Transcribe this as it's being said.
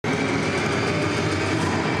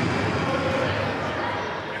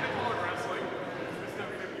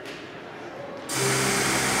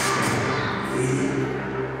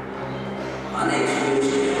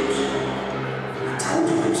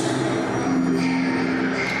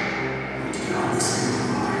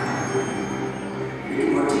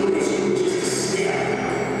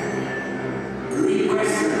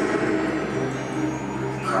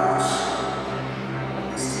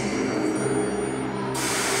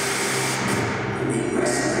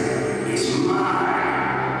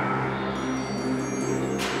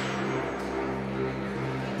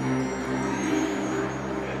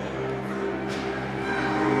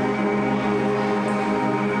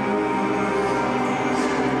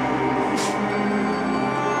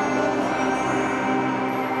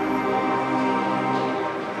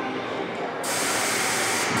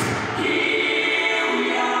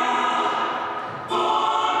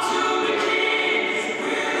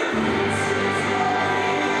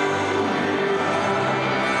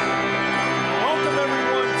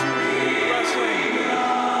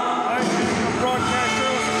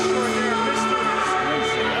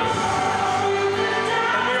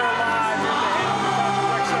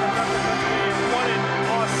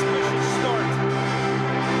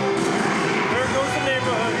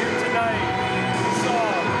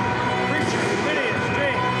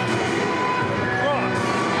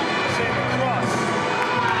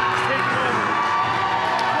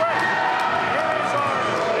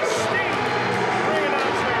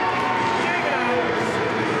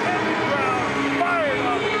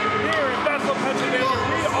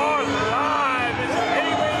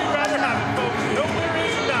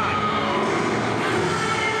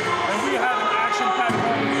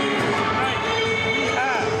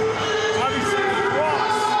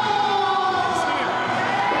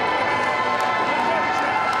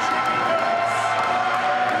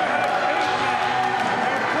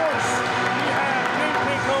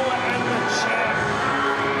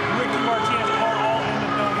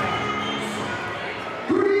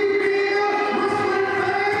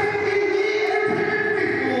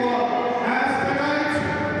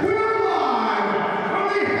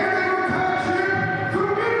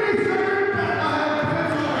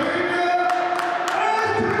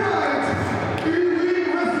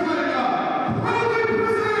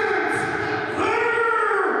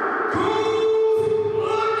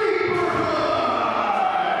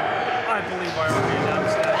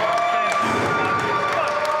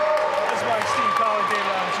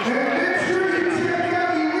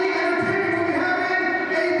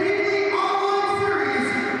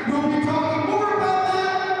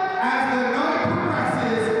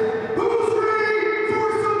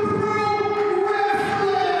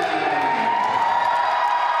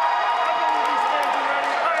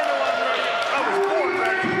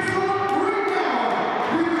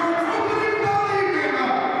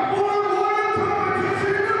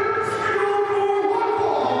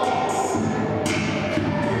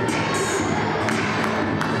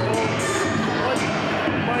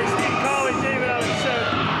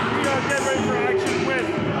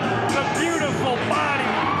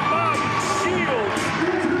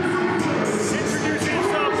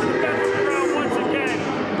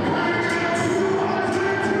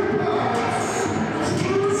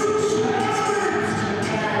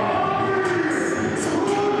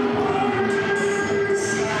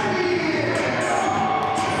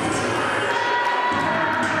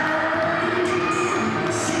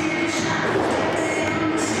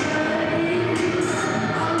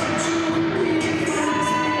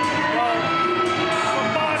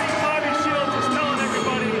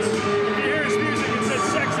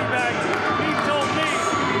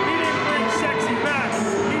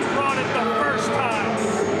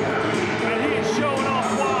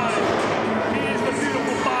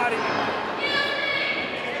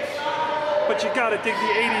gotta dig the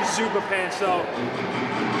 80s Zuba pants though. And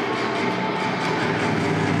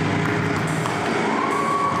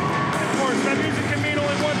of course, that music can mean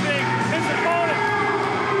only one thing. His opponent,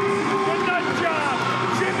 the nut job,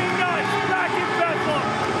 Jimmy Nuts, back in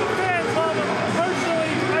Bethlehem. The fans love him.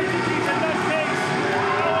 Personally, I think he's a nutcase.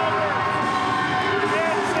 However, you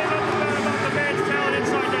can't say nothing bad about the man's talent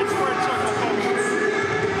inside that squared circle, folks.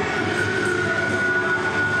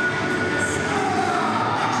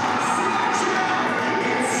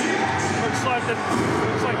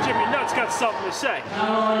 Looks like Jimmy Nuts got something to say.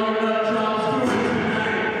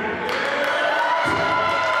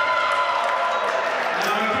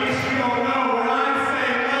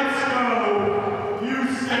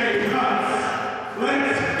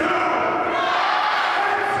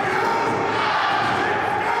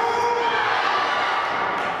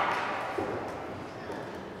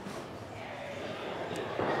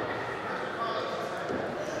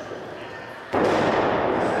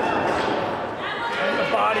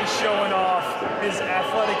 Showing off his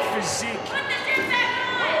athletic physique.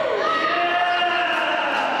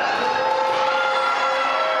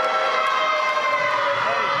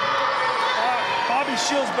 Bobby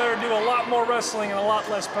Shields better do a lot more wrestling and a lot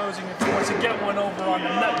less posing if he wants to get one over on the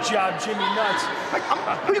nut job, Jimmy Nuts.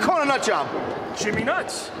 Who are you calling a nut job? Jimmy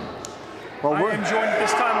Nuts. Well, I am joined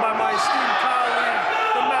this time by my esteemed colleague,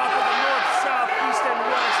 the mouth of the north, south, east, and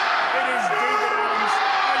west. It is David Adams.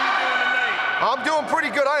 How you doing tonight? I'm doing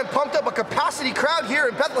pretty good. I am pumped up. A capacity crowd here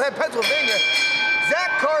in Bethlehem, Pennsylvania.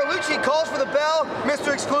 Zach Carlucci calls for the bell.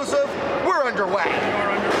 Mr. Exclusive, we're underway. We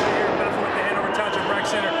are underway here in Bethlehem at the Hanover Township Rec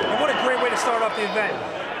Center. And what a great way to start off the event.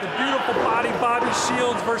 The beautiful body, Bobby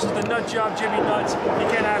Shields versus the nut job, Jimmy Nuts. You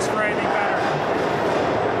can't ask for anything better.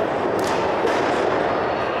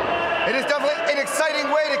 It is definitely an exciting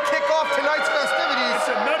way to kick off tonight's festivities. It's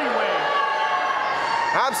a nutty way.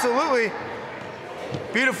 Absolutely.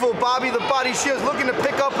 Beautiful Bobby the Body Shields looking to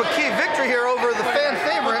pick up a key victory here over the fan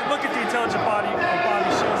favorite. Look at the intelligent Bobby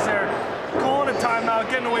Shields there. Calling a timeout,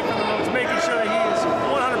 getting away from the ropes, making sure that he is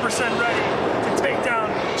 100% ready to take down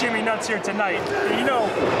Jimmy Nuts here tonight. And you know,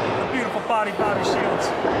 the beautiful Bobby Shields,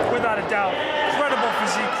 without a doubt, incredible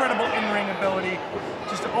physique, incredible in-ring ability,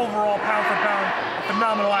 just overall pound for pound, a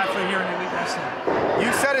phenomenal athlete here in Elite Wrestling.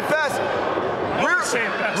 You said it best.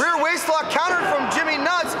 Rear waist lock countered from Jimmy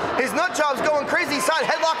Nuts. His nut job's going crazy. Side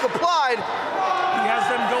headlock applied. He has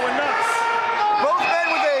them going nuts. Both men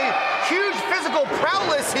with a huge physical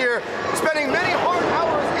prowess here, spending many hard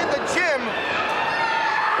hours in the gym.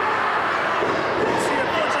 See,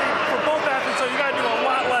 unfortunately, for both athletes, so you got to do a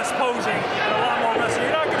lot less posing and a lot more wrestling.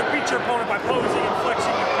 You're not going to beat your opponent by posing and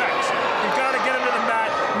flexing your pecs. You got to get him to the mat,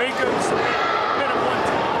 make him submit, hit him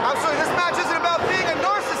 1-2. Absolutely, this match isn't about being a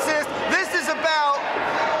narcissist. This is about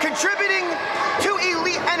contributing to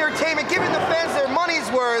elite entertainment, giving the fans their money's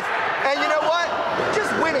worth, and you know what?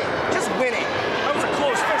 Just winning. Just winning. That was a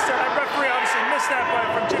close fist there. That referee obviously missed that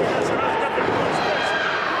from Jimmy Nuts. That was definitely a close fist.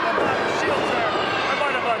 And Bobby Shields there. I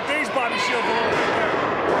might have dazed Bobby Shields a little bit there.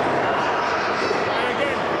 And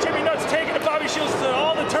again, Jimmy Nuts taking the Bobby Shields to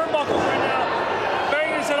all the turnbuckles right now.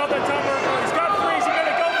 Banging his head off that top rope. He's got three. He's going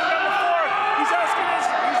to go for number 4. He's asking his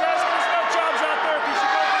nut jobs out there if he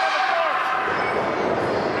should go for number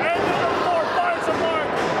 4. And number 4 finds the mark.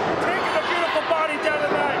 Taking the beautiful body down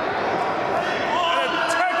the mat. And a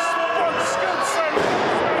textbook scoop send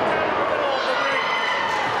right down the middle of the ring.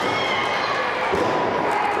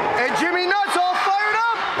 And Jimmy Nuts all fired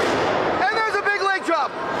up. And there's a big leg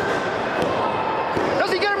drop.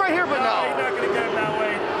 Does he get him right here? But no. He's not going to get him that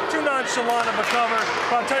way. Too nonchalant of a cover.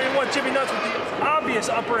 But I'll tell you what, Jimmy Nuts with the obvious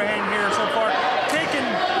upper hand here so far, taking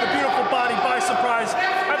the beautiful body by surprise.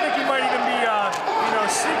 I think he might even be,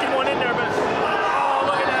 sneaking one in there. But oh,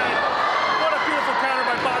 look at that! What a beautiful counter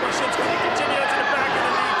by Bobby Shields. Kicking Jimmy Nuts in the back of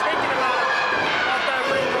the knee, taking him out off that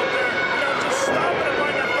ring rope there. Just stopping him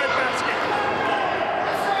right in that bread basket.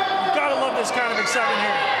 You gotta love this kind of excitement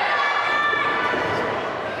here.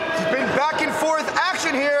 It's been back and forth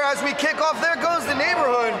action here as we kick off. There goes the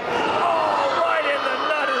neighborhood. Oh, right in the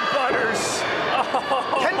nutter butters.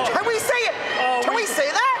 Oh. Can we say it? Oh, Can we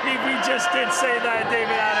say that? We just did say that,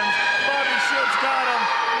 David Adams. Bobby Shields got him.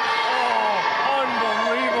 Oh,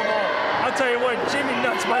 unbelievable. I'll tell you what, Jimmy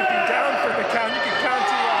Nuts might be down for the count. You can count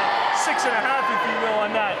to 6.5 if you will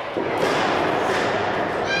on that.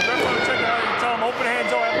 That's what I'm checking out. You tell him open hands.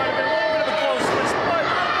 Oh, it might have been a little bit of a close fist, but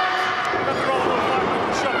nothing wrong with a little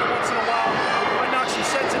 5-minute shuffle once in a while. Might knock some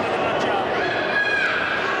sense into the nut job.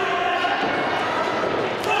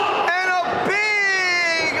 And a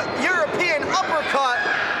big European uppercut.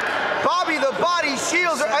 Bobby the Body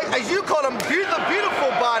Shields, as you call him, the beautiful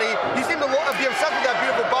body. You seem to be obsessed with that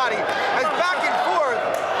beautiful body. As back and forth.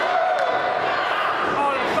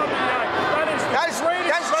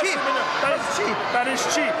 cheap. That is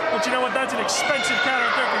cheap, but you know what? That's an expensive counter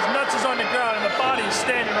there because Nuts is on the ground and the body is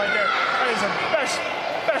standing right there. That is the best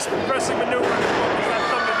wrestling maneuver in the book. Is that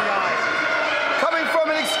thumb to the eye. Coming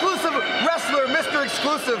from an exclusive wrestler, Mr.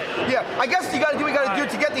 Exclusive. Yeah, I guess you got to do what you got to do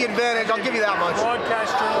to get the advantage. I'll give you that much.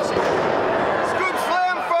 Broadcast journalism. Scoop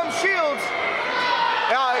slam from Shields.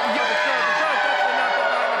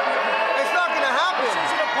 It's not going to happen. This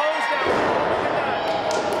isn't a pose now.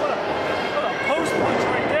 Look at that. What a post punch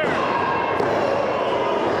right there.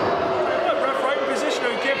 What, ref right in position.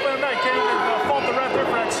 You can't put him out. You can't even fault the ref there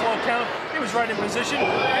for that slow count. He was right in position.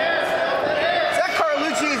 Zach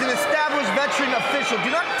Carlucci is an established veteran official.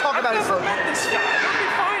 Do not talk about his... I've never met this guy. He'll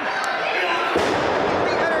be fine.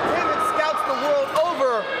 The entertainment scouts the world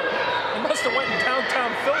over. He must have went in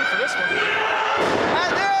downtown Philly for this one.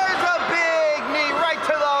 And there's a big knee right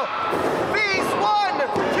to the face. 1,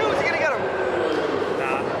 2. Is he going to get him?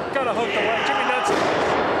 Nah, gotta hook the leg. Jimmy Nuts,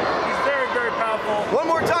 he's very, very powerful. One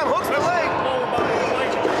more time. Hooks the leg. Lower body. His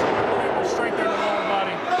legs are just unbelievable strength there in the lower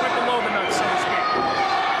body. Like the lower nuts, so to speak.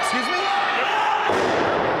 Excuse me?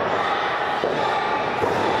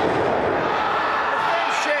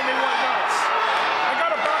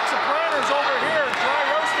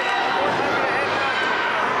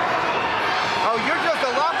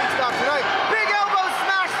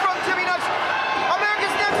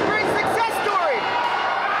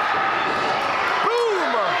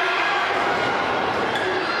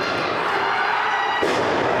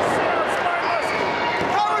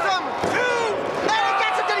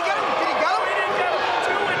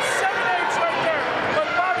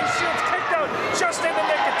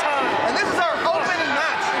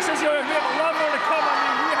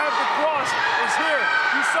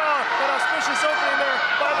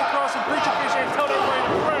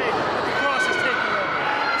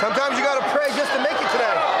 Sometimes you gotta pray just to make it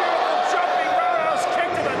today. Jumping roundhouse kick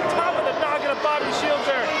to the top of the noggin of Bobby Shields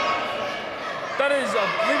there. That is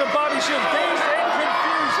leaving Bobby Shields